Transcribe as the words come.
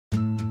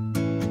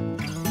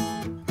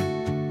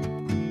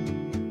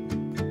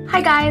Hi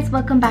guys,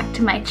 welcome back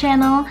to my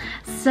channel.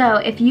 So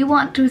if you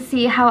want to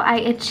see how I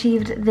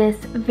achieved this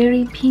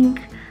very pink,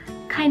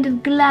 kind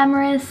of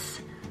glamorous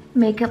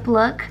makeup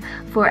look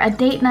for a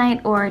date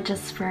night or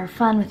just for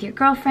fun with your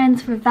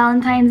girlfriends for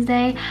Valentine's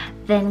Day,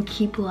 then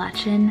keep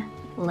watching.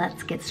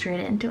 Let's get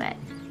straight into it.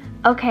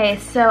 Okay,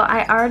 so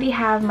I already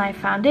have my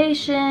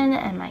foundation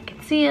and my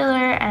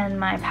concealer and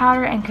my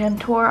powder and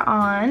contour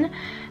on.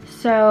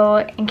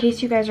 So in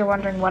case you guys are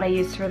wondering what I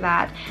used for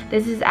that,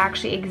 this is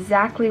actually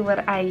exactly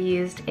what I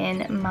used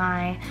in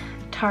my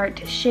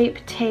Tarte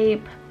Shape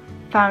Tape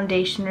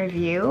foundation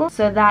review.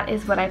 So that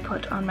is what I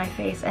put on my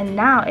face, and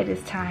now it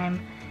is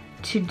time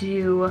to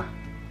do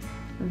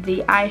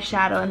the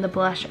eyeshadow and the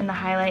blush and the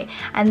highlight,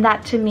 and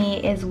that to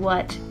me is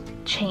what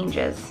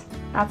changes.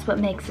 That's what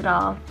makes it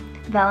all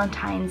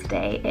Valentine's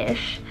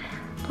Day-ish.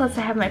 Plus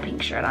I have my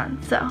pink shirt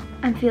on, so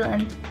I'm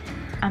feeling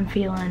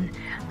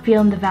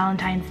the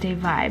Valentine's Day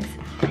vibes.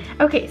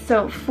 Okay,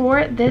 so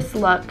for this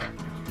look,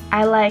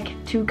 I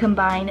like to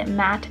combine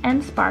matte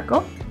and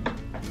sparkle.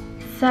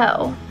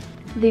 So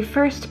the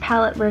first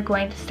palette we're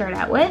going to start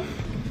out with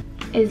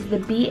is the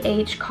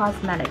BH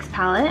Cosmetics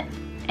palette.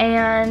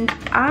 And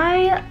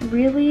I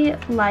really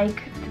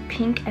like the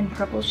pink and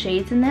purple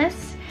shades in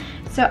this.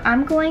 So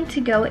I'm going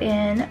to go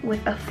in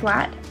with a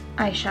flat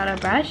eyeshadow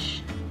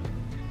brush.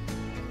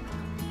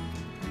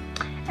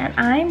 And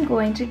I'm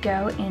going to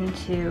go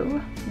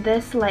into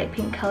this light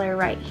pink color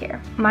right here.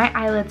 My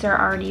eyelids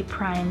are already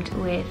primed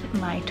with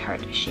my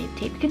Tarte Shape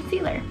Tape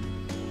concealer.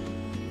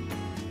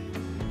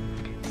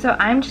 So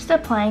I'm just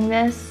applying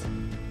this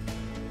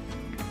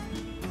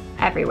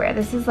everywhere.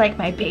 This is like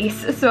my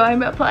base. So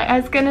I'm applying, I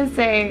was gonna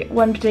say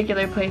one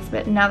particular place,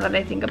 but now that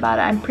I think about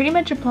it, I'm pretty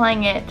much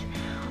applying it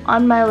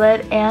on my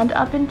lid and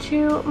up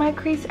into my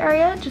crease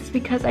area, just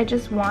because I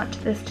just want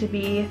this to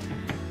be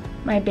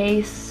my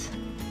base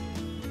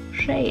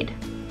shade.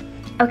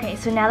 Okay,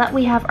 so now that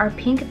we have our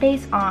pink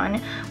base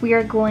on, we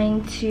are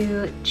going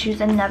to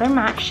choose another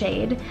matte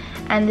shade,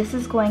 and this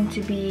is going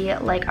to be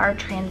like our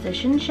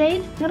transition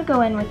shade. I'm gonna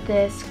go in with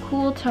this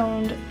cool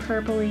toned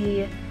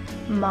purpley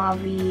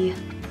mauve-y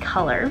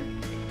color.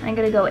 I'm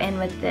gonna go in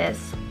with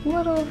this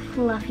little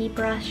fluffy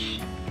brush.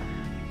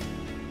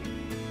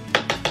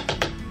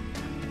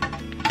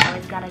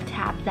 Always gotta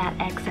tap that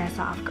excess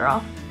off,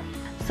 girl.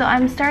 So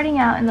I'm starting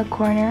out in the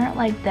corner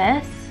like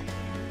this,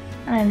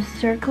 and I'm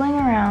circling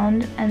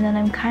around, and then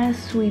I'm kind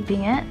of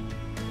sweeping it,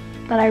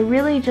 but I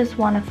really just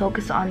want to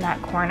focus on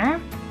that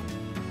corner.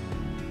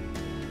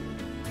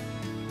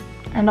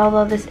 And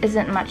although this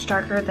isn't much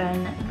darker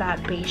than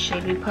that base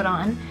shade we put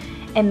on,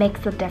 it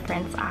makes a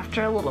difference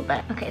after a little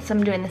bit. Okay, so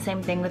I'm doing the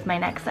same thing with my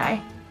next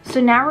eye.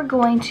 So now we're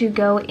going to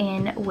go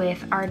in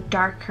with our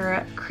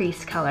darker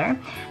crease color,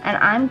 and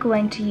I'm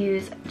going to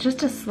use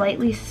just a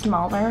slightly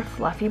smaller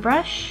fluffy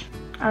brush.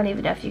 I don't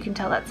even know if you can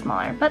tell that's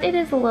smaller, but it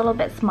is a little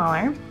bit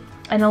smaller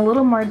and a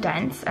little more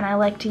dense, and I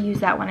like to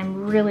use that when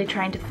I'm really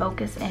trying to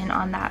focus in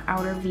on that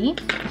outer V.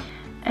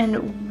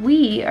 And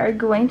we are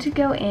going to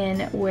go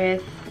in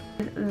with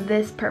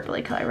this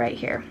purpley color right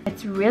here.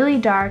 It's really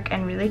dark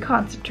and really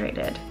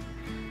concentrated.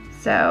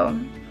 So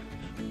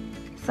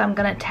I'm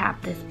gonna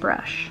tap this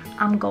brush.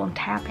 I'm gonna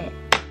tap it.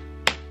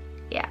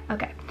 Yeah,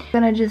 okay. I'm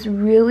gonna just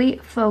really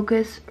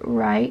focus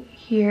right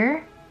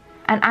here.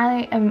 And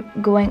I am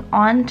going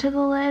onto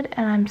the lid,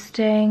 and I'm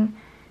staying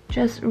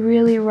just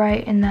really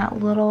right in that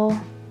little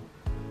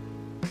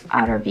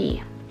outer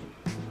V.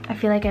 I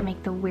feel like I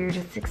make the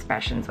weirdest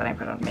expressions when I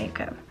put on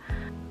makeup.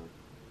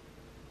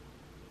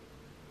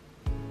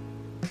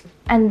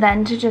 And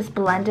then to just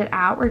blend it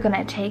out, we're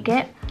gonna take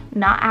it,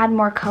 not add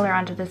more color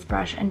onto this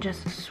brush, and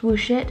just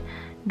swoosh it,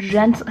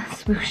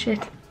 swoosh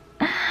it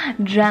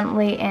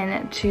gently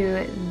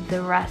into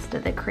the rest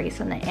of the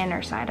crease on the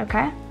inner side,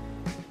 okay?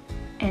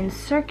 In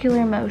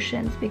circular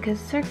motions, because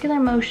circular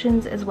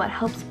motions is what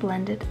helps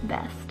blend it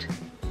best.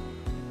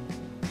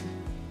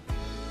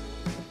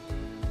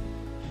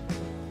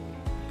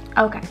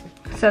 Okay,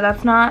 so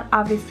that's not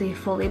obviously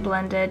fully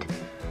blended,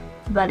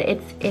 but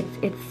it's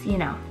you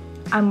know,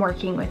 I'm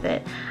working with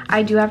it.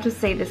 I do have to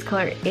say this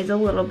color is a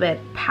little bit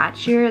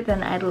patchier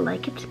than I'd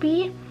like it to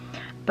be,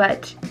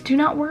 but do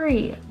not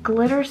worry,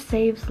 glitter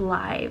saves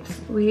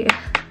lives. We're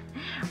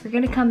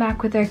gonna come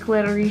back with our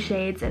glittery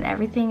shades, and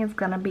everything is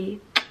gonna be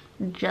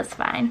just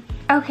fine.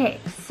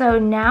 Okay, so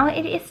now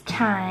it is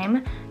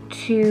time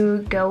to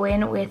go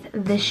in with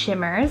the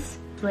shimmers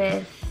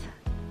with,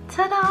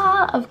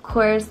 ta-da, of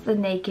course, the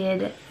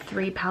Naked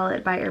 3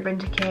 palette by Urban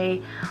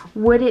Decay.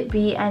 Would it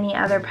be any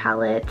other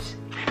palette?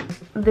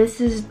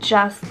 This is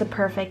just the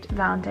perfect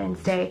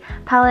Valentine's Day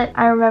palette.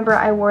 I remember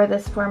I wore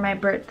this for my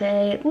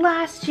birthday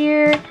last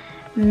year,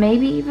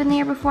 maybe even the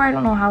year before. I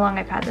don't know how long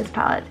I've had this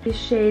palette. These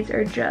shades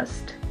are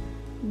just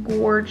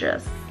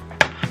gorgeous.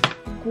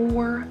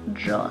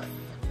 Gorgeous.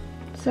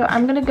 So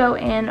I'm gonna go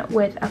in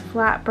with a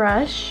flat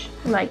brush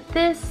like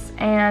this,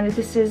 and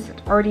this is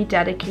already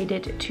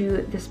dedicated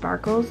to the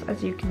sparkles,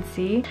 as you can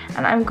see.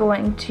 And I'm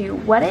going to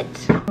wet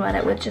it. Wet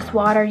it with just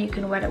water. You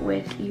can wet it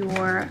with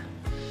your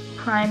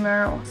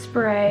primer or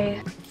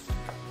spray.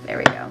 There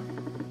we go.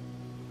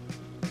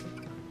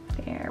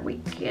 There we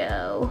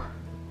go.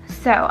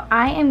 So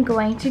I am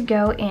going to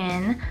go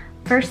in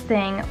first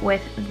thing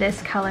with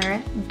this color,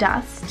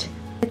 Dust.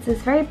 It's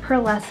this very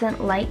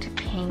pearlescent light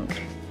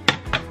pink.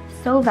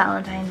 So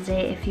Valentine's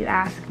Day if you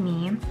ask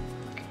me.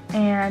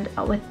 And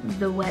with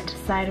the wet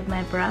side of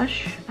my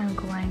brush, I'm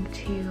going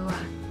to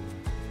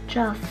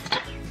just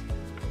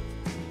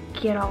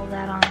get all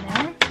that on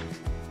there.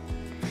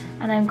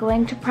 And I'm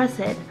going to press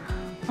it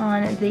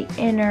on the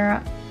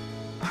inner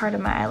part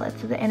of my eyelid,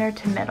 so the inner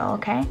to middle,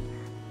 okay?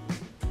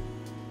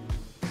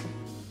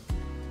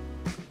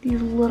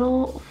 These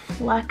little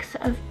flecks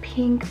of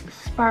pink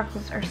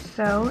sparkles are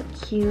so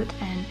cute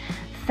and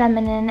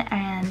feminine,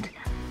 and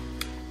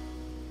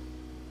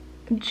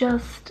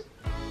just,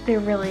 they're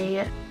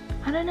really,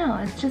 I don't know,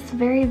 it's just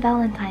very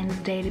Valentine's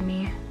Day to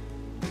me.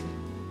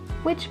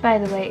 Which, by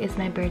the way, is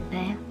my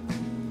birthday.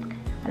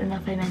 I don't know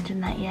if I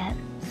mentioned that yet.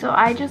 So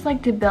I just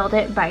like to build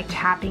it by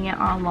tapping it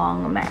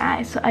along my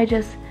eye. So I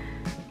just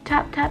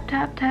tap, tap,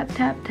 tap, tap,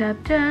 tap, tap,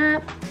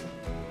 tap.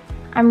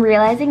 I'm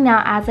realizing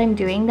now as I'm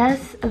doing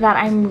this that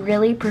I'm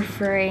really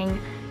preferring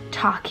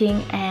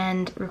talking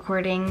and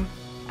recording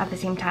at the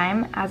same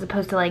time as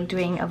opposed to like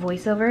doing a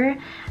voiceover.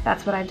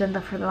 That's what I've done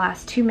for the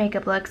last 2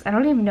 makeup looks. I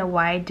don't even know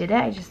why I did it.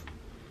 I just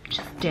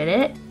did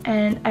it.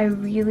 And I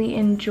really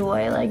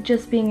enjoy like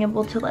just being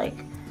able to like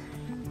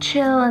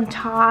chill and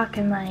talk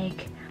and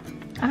like,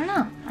 I don't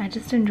know, I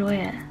just enjoy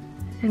it.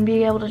 And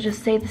being able to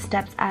just say the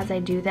steps as I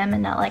do them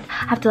and not like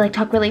have to like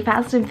talk really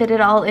fast and fit it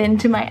all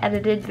into my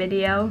edited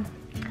video.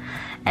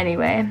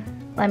 Anyway,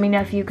 let me know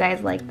if you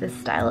guys like this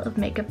style of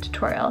makeup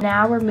tutorial.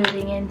 Now we're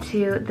moving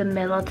into the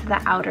middle to the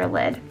outer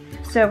lid.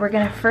 So we're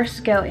gonna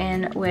first go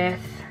in with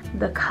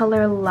the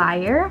color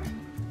Liar.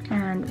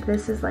 And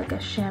this is like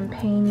a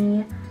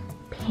champagne-y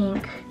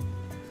pink.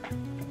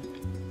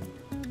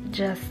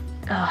 Just,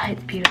 oh,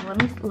 it's beautiful.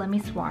 Let me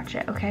swatch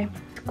it, okay?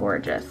 It's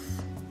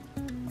gorgeous.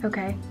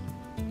 Okay.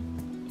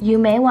 You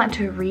may want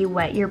to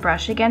re-wet your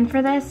brush again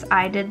for this.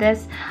 I did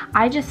this.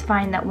 I just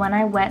find that when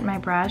I wet my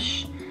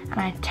brush and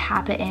I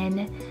tap it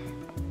in,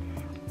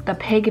 the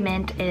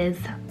pigment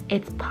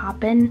it's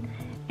popping.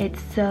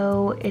 It's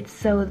so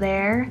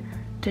there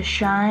to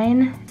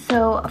shine.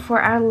 So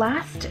for our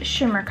last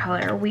shimmer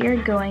color, we are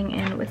going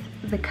in with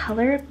the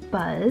color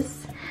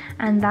Buzz,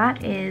 and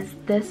that is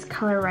this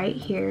color right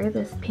here,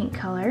 this pink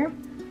color.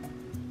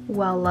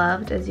 Well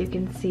loved, as you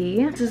can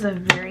see. This is a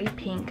very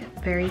pink,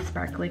 very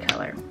sparkly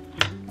color.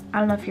 I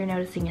don't know if you're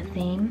noticing a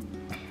theme,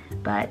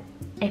 but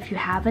if you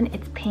haven't,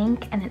 it's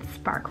pink and it's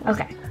sparkles.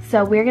 Okay,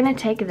 so we're gonna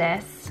take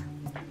this.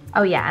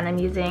 Oh yeah, and I'm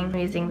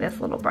using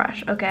this little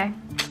brush, okay?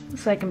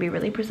 So I can be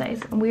really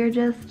precise. And we're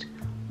just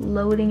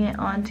loading it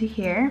onto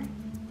here.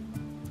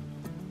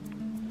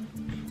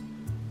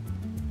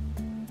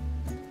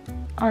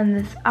 On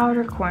this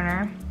outer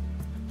corner.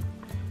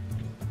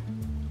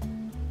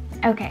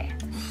 Okay,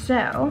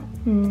 so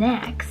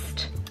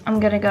next I'm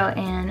gonna go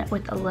in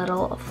with a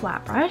little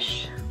flat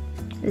brush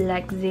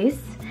like this,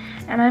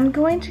 and I'm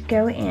going to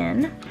go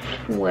in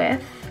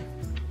with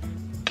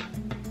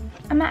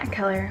a matte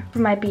color. For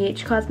my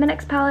BH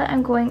Cosmetics palette,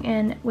 I'm going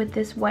in with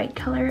this white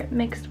color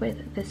mixed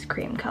with this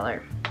cream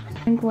color.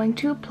 I'm going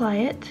to apply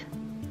it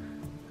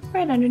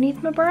right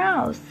underneath my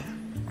brows.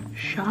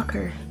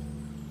 Shocker.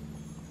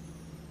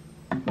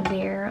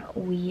 There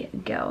we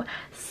go.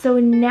 So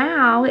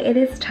now it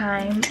is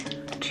time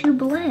to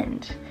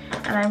blend.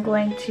 And I'm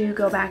going to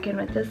go back in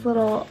with this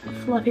little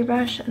fluffy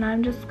brush, and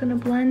I'm just gonna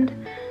blend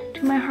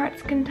to my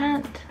heart's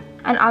content.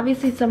 And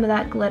obviously some of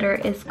that glitter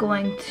is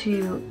going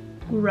to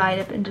ride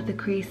up into the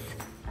crease.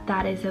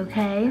 That is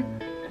okay.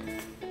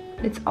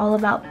 It's all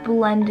about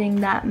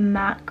blending that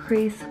matte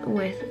crease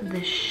with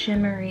the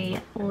shimmery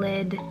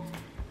lid.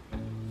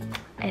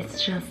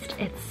 It's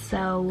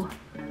so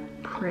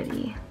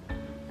pretty,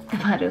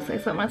 if I do say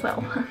so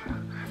myself.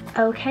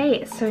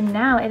 Okay, so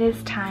now it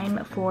is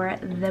time for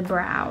the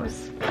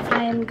brows.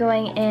 I am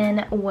going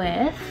in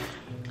with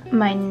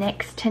my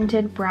NYX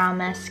Tinted Brow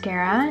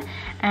Mascara,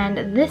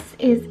 and this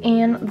is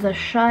in the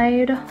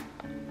shade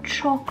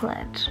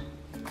Chocolate.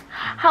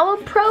 How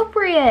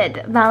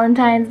appropriate!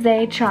 Valentine's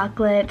Day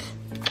chocolate.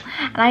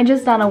 And I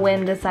just on a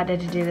whim decided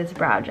to do this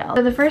brow gel.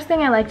 So the first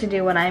thing I like to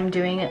do when I'm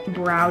doing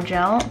brow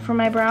gel for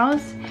my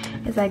brows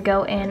is I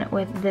go in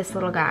with this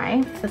little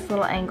guy, this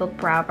little angled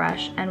brow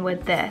brush, and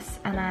with this,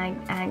 and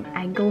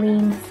I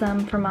glean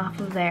some from off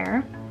of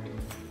there,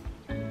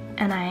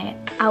 and I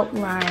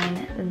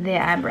outline the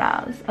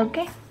eyebrows,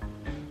 okay?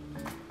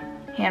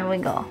 Here we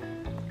go.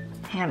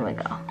 Here we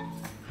go.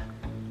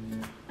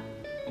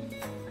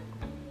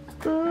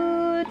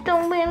 Ooh,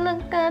 don't we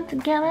look good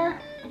together?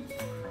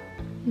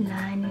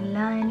 Liney,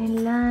 liney,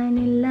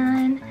 liney,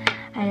 line.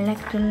 I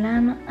like to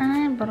line my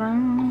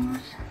eyebrows.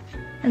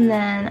 And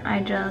then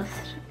I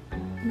just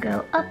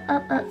go up,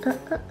 up, up,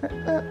 up, up,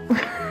 up, up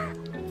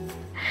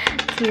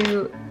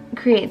to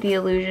create the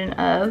illusion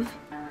of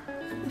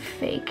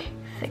fake,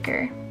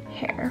 thicker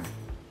hair.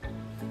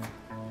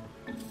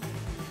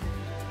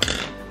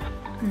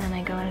 And then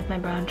I go in with my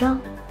brow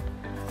gel.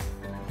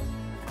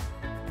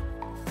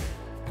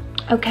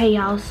 Okay,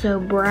 y'all, so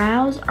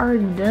brows are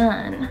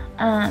done.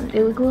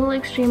 They look a little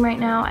extreme right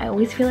now. I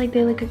always feel like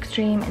they look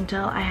extreme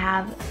until I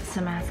have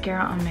some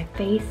mascara on my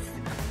face.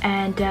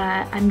 And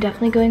I'm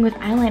definitely going with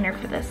eyeliner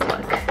for this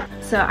look.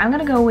 So I'm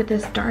gonna go with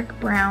this dark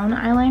brown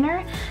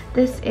eyeliner.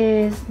 This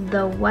is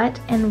the Wet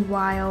n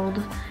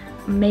Wild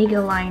Mega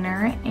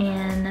Liner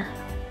in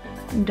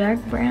dark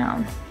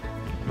brown.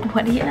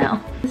 What do you know?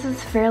 This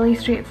is fairly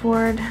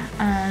straightforward,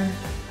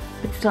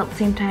 but still at the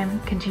same time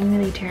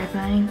continually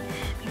terrifying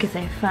because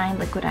I find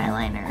liquid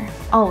eyeliner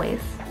always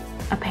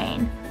a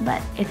pain,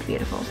 but it's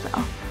beautiful,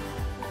 so.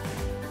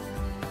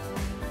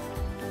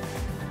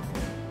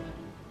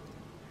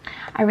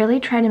 I really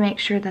try to make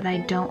sure that I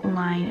don't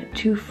line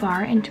too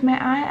far into my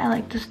eye. I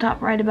like to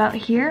stop right about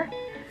here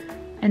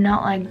and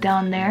not like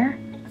down there,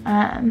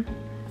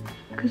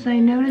 because I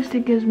noticed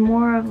it gives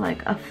more of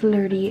like a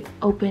flirty,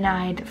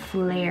 open-eyed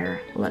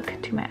flare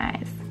look to my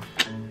eyes.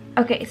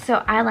 Okay,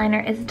 so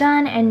eyeliner is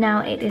done, and now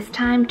it is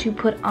time to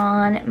put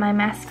on my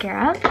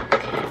mascara.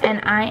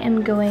 And I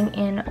am going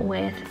in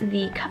with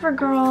the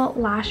CoverGirl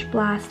Lash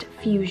Blast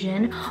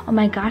Fusion. Oh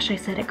my gosh, I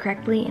said it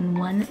correctly in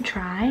one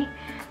try.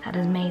 That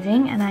is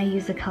amazing. And I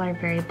use the color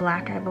Very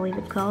Black, I believe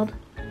it's called.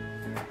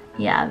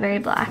 Yeah, Very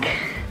Black.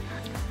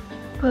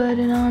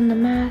 Putting on the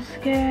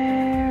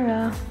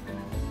mascara.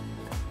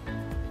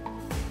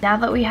 Now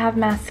that we have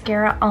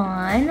mascara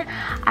on,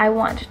 I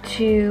want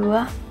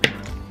to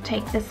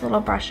take this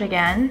little brush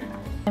again.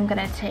 I'm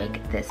gonna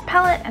take this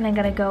palette and I'm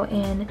gonna go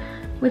in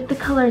with the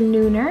color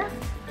Nooner,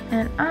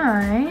 and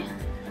I'm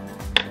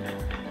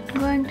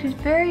going to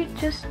very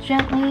just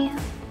gently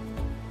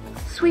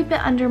sweep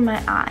it under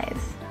my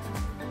eyes.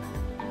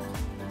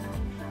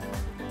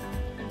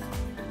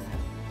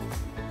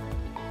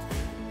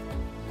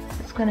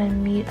 It's gonna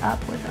meet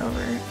up with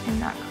over and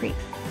not crease.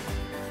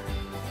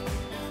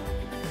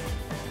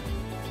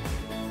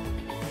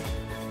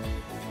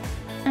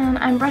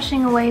 I'm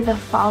brushing away the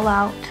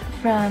fallout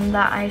from the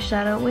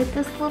eyeshadow with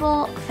this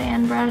little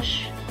fan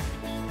brush.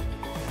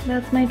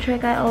 That's my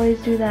trick, I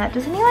always do that.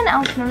 Does anyone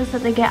else notice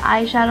that they get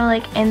eyeshadow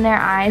like in their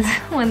eyes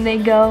when they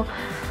go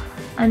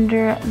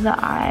under the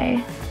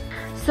eye?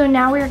 So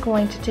now we are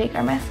going to take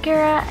our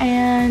mascara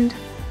and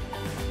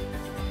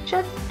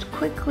just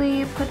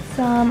quickly put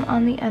some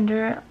on the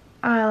under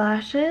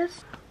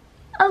eyelashes.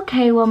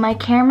 Okay, well my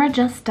camera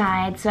just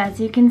died, so as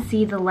you can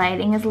see the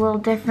lighting is a little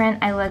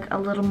different. I look a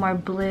little more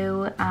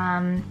blue.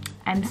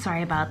 I'm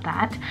sorry about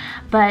that.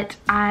 But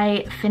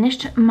I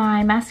finished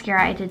my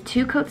mascara. I did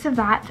 2 coats of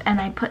that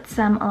and I put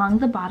some along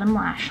the bottom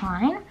lash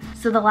line.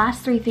 So the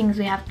last 3 things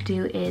we have to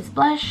do is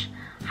blush,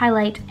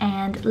 highlight,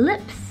 and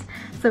lips.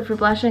 So for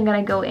blush, I'm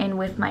gonna go in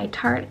with my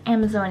Tarte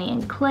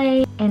Amazonian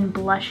Clay in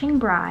Blushing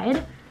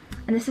Bride.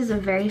 And this is a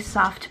very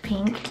soft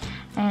pink,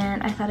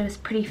 and I thought it was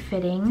pretty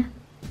fitting.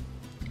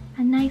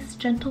 A nice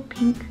gentle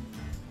pink.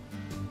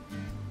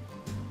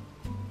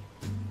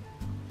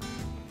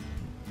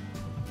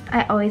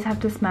 I always have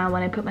to smile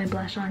when I put my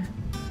blush on.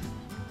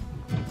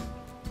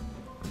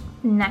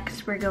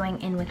 Next we're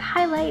going in with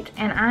highlight,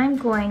 and I'm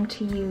going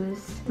to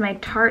use my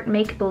Tarte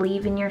Make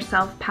Believe in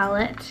Yourself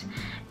palette,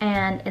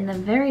 and in the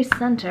very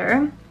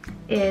center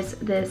is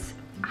this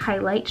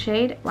highlight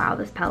shade. Wow,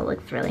 this palette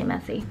looks really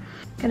messy.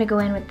 I'm gonna go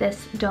in with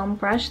this dome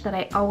brush that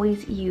I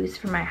always use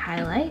for my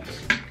highlight.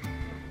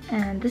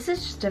 And this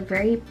is just a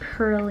very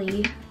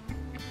pearly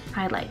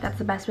highlight. That's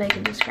the best way I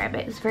can describe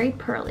it. It's very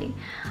pearly.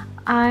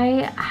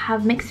 I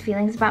have mixed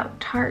feelings about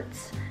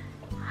Tarte's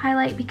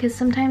highlight because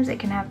sometimes it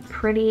can have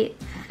pretty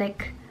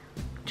thick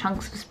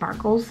chunks of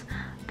sparkles.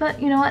 But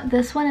you know what?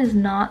 This one is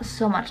not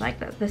so much like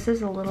that. This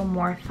is a little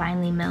more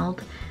finely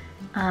milled.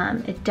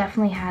 It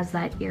definitely has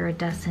that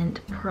iridescent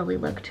pearly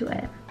look to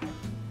it.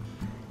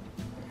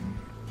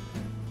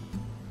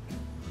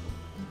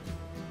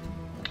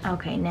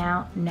 Okay,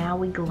 now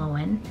we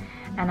glowing,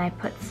 and I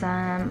put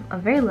a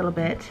very little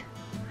bit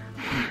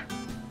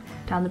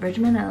down the bridge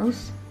of my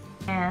nose,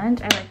 and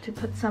I like to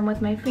put some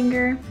with my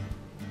finger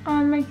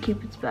on my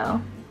Cupid's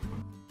bow.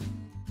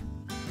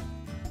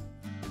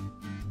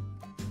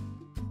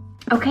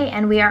 Okay,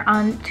 and we are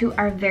on to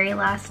our very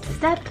last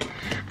step,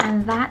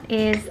 and that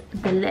is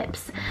the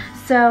lips.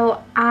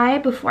 So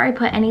before I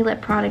put any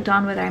lip product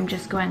on, whether I'm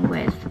just going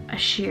with a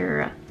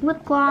sheer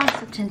lip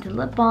gloss, a tinted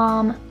lip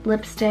balm,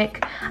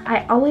 lipstick,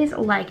 I always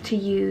like to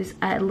use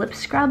a lip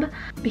scrub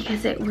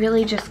because it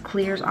really just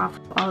clears off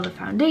all the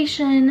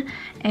foundation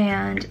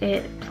and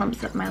it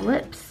plumps up my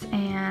lips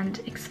and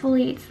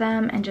exfoliates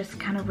them and just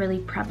kind of really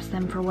preps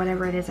them for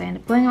whatever it is I end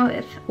up going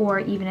with,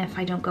 or even if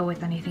I don't go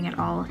with anything at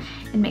all,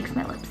 it makes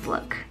my lips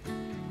look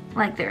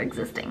like they're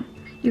existing.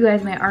 You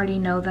guys might already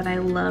know that I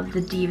love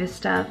the Diva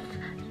Stuff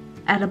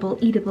Edible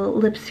Eatable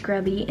Lip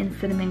Scrubby in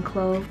Cinnamon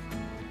Clove.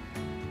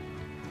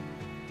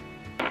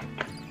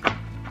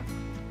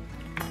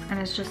 And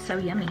it's just so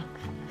yummy.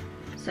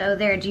 So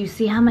there, do you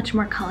see how much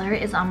more color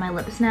is on my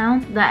lips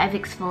now that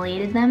I've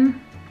exfoliated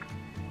them?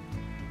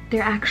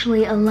 They're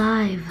actually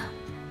alive.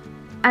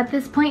 At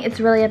this point, it's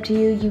really up to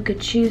you. You could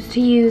choose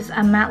to use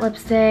a matte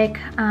lipstick.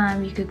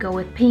 You could go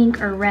with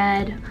pink or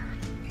red.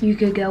 You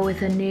could go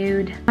with a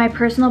nude. My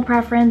personal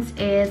preference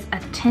is a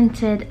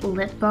tinted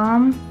lip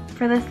balm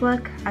for this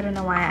look. I don't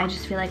know why, I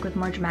just feel like with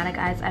more dramatic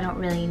eyes, I don't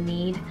really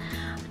need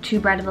too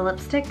bright of a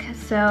lipstick.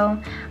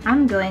 So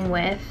I'm going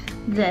with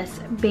this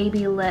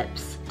Baby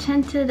Lips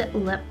tinted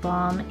lip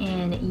balm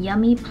in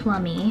Yummy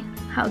Plummy.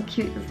 How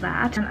cute is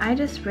that? And I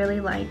just really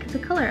like the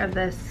color of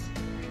this.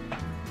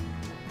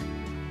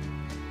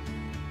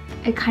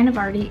 It kind of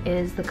already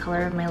is the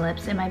color of my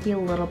lips. It might be a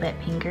little bit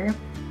pinker.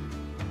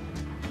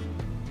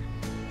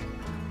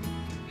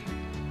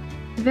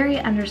 Very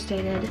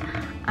understated,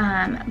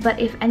 but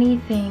if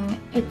anything,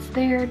 it's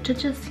there to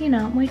just, you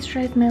know,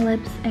 moisturize my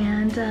lips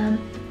and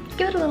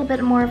give it a little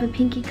bit more of a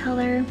pinky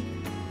color.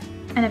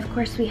 And of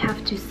course we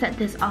have to set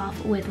this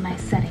off with my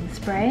setting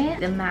spray,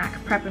 the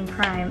MAC Prep and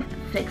Prime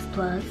Fix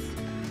Plus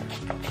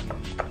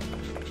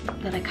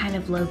that I kind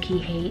of low-key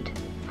hate.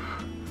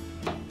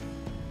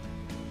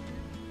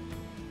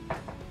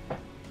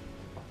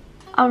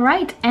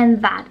 Alright,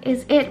 and that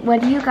is it.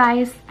 What do you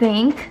guys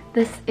think?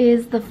 This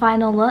is the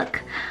final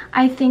look.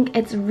 I think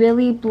it's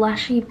really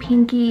blushy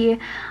pinky,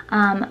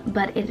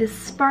 but it is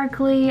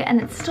sparkly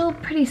and it's still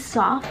pretty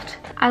soft.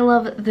 I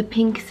love the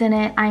pinks in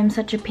it. I'm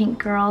such a pink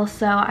girl,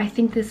 so I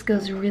think this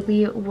goes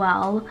really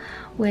well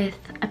with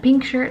a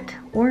pink shirt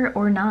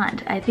or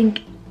not. I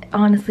think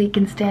honestly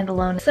can stand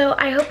alone. So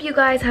I hope you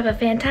guys have a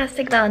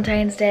fantastic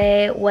Valentine's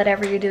Day,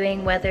 whatever you're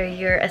doing, whether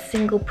you're a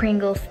single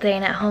Pringle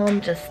staying at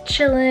home just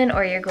chilling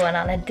or you're going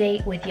on a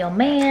date with your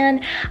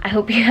man. I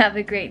hope you have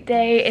a great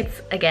day.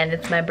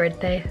 It's my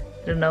birthday.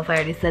 I don't know if I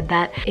already said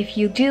that. If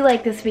you do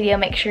like this video,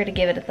 make sure to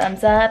give it a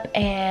thumbs up,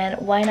 and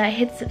why not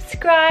hit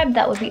subscribe?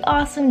 That would be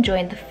awesome.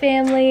 Join the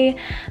family.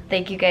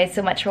 Thank you guys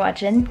so much for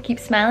watching. Keep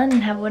smiling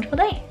and have a wonderful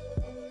day.